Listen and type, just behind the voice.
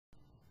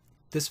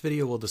This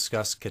video will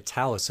discuss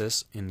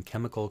catalysis in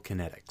chemical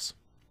kinetics.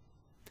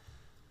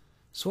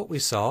 So what we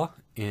saw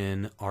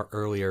in our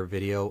earlier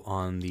video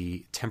on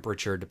the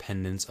temperature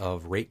dependence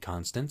of rate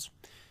constants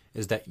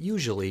is that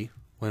usually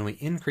when we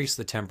increase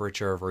the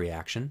temperature of a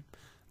reaction,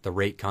 the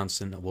rate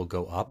constant will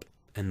go up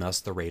and thus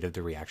the rate of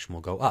the reaction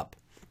will go up.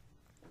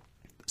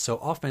 So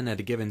often at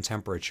a given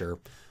temperature,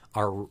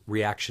 our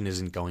reaction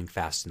isn't going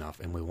fast enough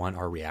and we want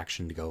our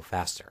reaction to go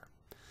faster.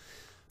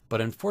 But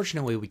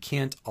unfortunately, we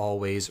can't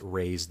always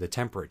raise the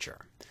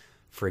temperature.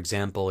 For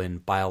example, in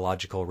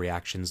biological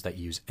reactions that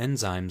use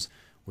enzymes,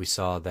 we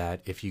saw that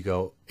if you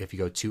go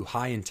too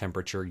high in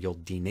temperature, you'll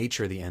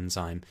denature the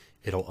enzyme,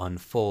 it'll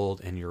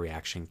unfold, and your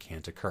reaction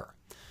can't occur.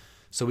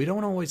 So we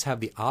don't always have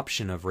the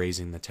option of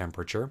raising the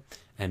temperature,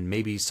 and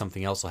maybe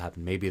something else will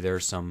happen. Maybe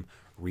there's some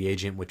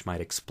reagent which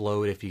might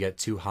explode if you get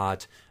too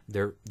hot.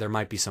 There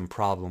might be some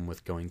problem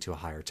with going to a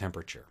higher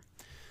temperature.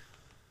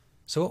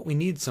 So what we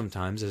need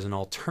sometimes is an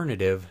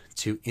alternative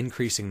to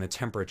increasing the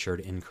temperature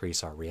to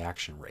increase our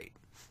reaction rate.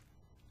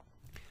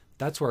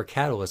 That's where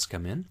catalysts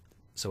come in.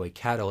 So a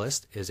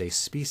catalyst is a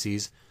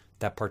species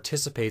that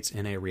participates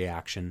in a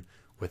reaction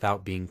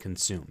without being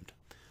consumed.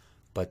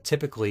 But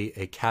typically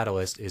a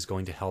catalyst is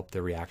going to help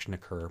the reaction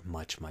occur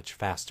much, much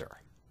faster.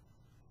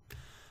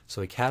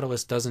 So a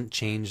catalyst doesn't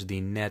change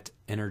the net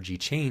energy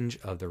change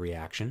of the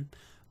reaction,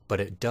 but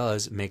it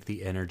does make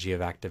the energy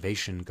of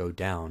activation go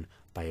down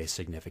by a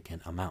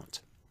significant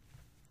amount.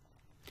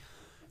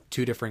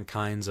 Two different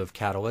kinds of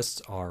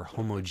catalysts are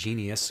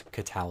homogeneous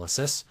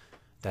catalysis.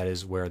 That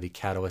is where the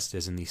catalyst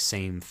is in the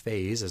same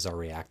phase as our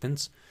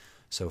reactants.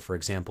 So for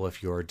example,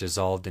 if you're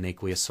dissolved in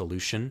aqueous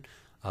solution,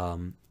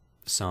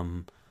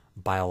 some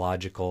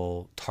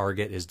biological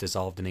target is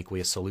dissolved in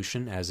aqueous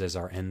solution, as is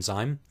our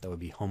enzyme, that would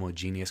be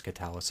homogeneous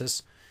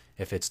catalysis,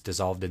 if it's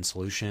dissolved in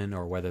solution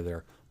or whether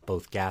they're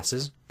both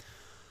gases.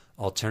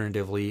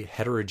 Alternatively,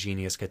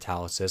 heterogeneous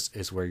catalysis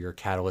is where your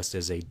catalyst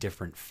is a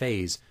different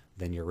phase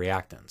than your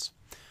reactants.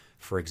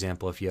 For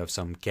example, if you have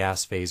some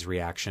gas phase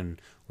reaction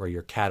where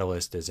your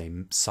catalyst is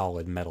a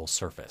solid metal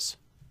surface.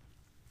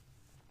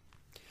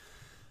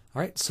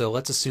 All right, so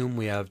let's assume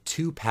we have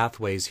two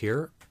pathways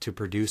here to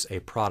produce a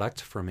product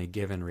from a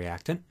given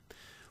reactant.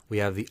 We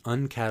have the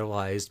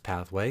uncatalyzed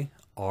pathway,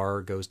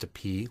 R goes to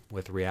P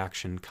with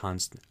reaction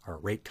constant or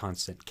rate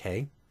constant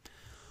K.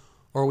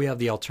 Or we have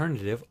the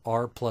alternative,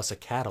 R plus a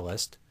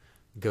catalyst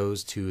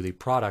goes to the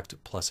product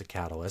plus a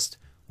catalyst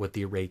with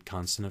the rate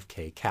constant of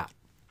K cat.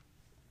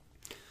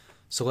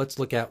 So let's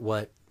look at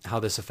how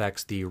this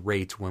affects the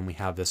rate when we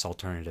have this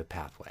alternative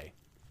pathway.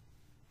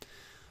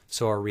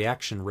 So our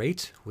reaction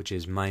rate, which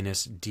is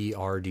minus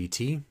dr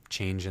dt,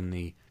 change in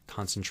the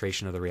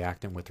concentration of the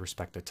reactant with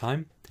respect to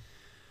time,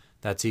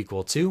 that's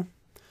equal to,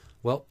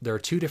 well, there are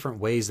two different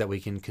ways that we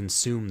can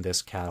consume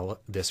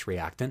this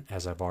reactant,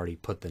 as I've already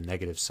put the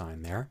negative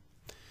sign there.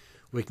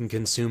 We can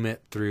consume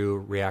it through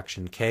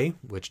reaction K,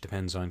 which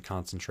depends on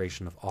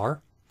concentration of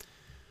R.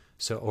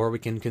 Or we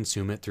can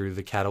consume it through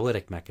the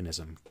catalytic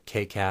mechanism,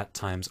 K cat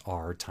times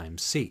R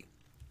times C.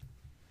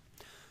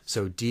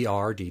 So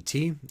dr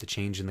dt, the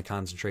change in the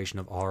concentration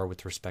of R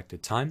with respect to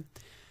time,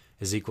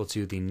 is equal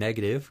to the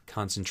negative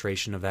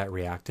concentration of that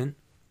reactant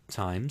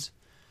times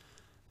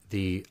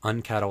the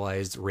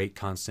uncatalyzed rate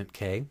constant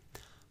K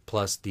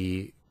plus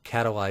the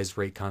catalyzed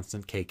rate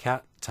constant K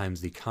cat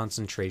times the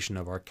concentration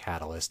of our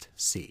catalyst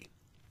C.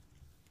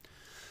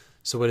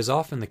 So what is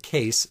often the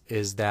case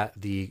is that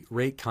the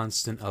rate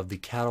constant of the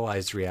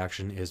catalyzed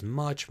reaction is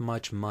much,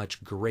 much,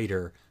 much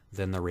greater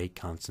than the rate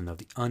constant of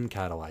the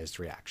uncatalyzed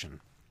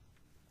reaction.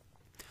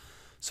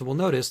 So we'll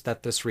notice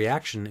that this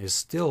reaction is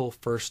still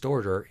first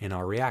order in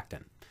our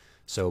reactant.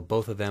 So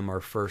both of them are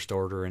first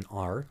order in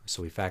R,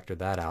 so we factor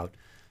that out.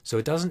 So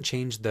it doesn't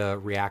change the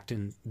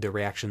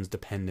reaction's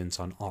dependence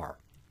on R.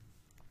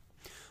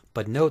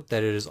 But note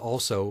that it is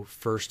also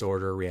first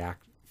order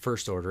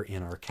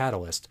in our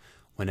catalyst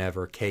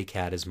whenever K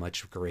cat is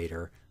much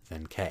greater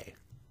than K.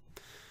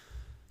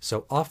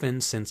 So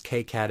often, since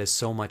K cat is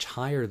so much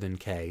higher than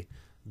K,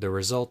 the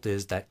result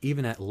is that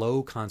even at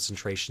low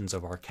concentrations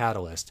of our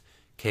catalyst,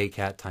 K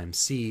cat times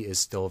C is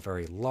still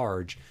very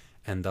large,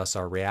 and thus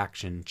our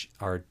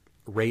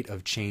rate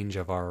of change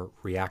of our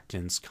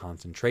reactant's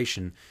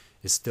concentration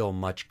is still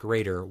much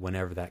greater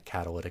whenever that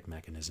catalytic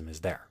mechanism is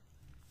there.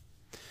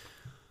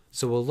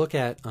 So we'll look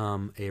at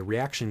a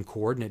reaction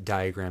coordinate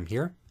diagram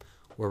here,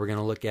 where we're going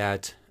to look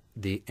at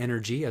the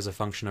energy as a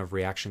function of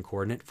reaction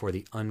coordinate for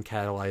the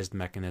uncatalyzed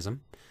mechanism,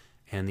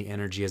 and the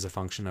energy as a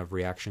function of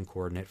reaction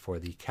coordinate for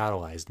the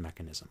catalyzed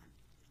mechanism.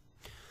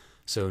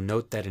 So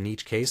note that in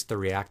each case, the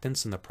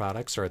reactants and the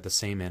products are at the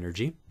same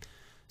energy.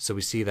 So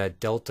we see that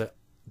delta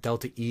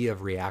E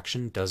of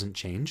reaction doesn't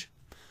change.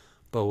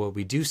 But what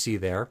we do see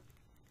there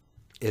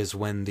is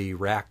when the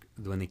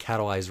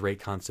catalyzed rate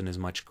constant is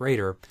much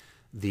greater,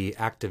 the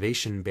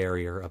activation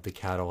barrier of the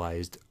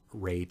catalyzed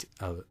rate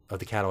of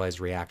the catalyzed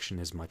reaction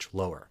is much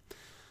lower.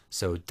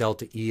 So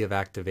delta E of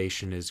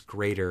activation is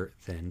greater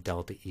than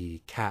delta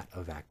E cat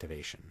of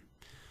activation.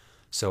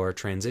 So our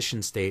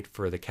transition state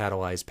for the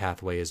catalyzed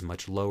pathway is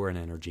much lower in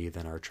energy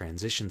than our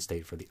transition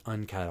state for the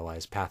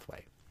uncatalyzed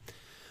pathway.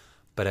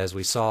 But as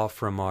we saw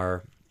from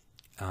our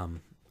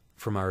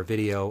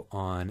video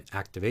on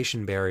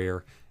activation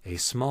barrier, a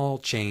small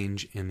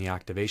change in the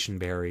activation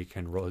barrier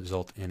can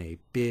result in a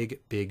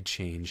big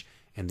change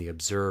in the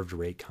observed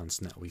rate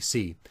constant that we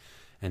see.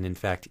 And in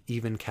fact,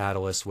 even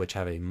catalysts which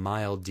have a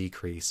mild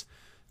decrease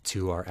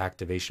to our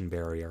activation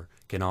barrier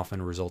can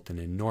often result in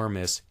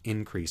enormous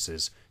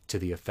increases to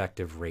the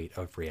effective rate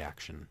of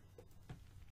reaction.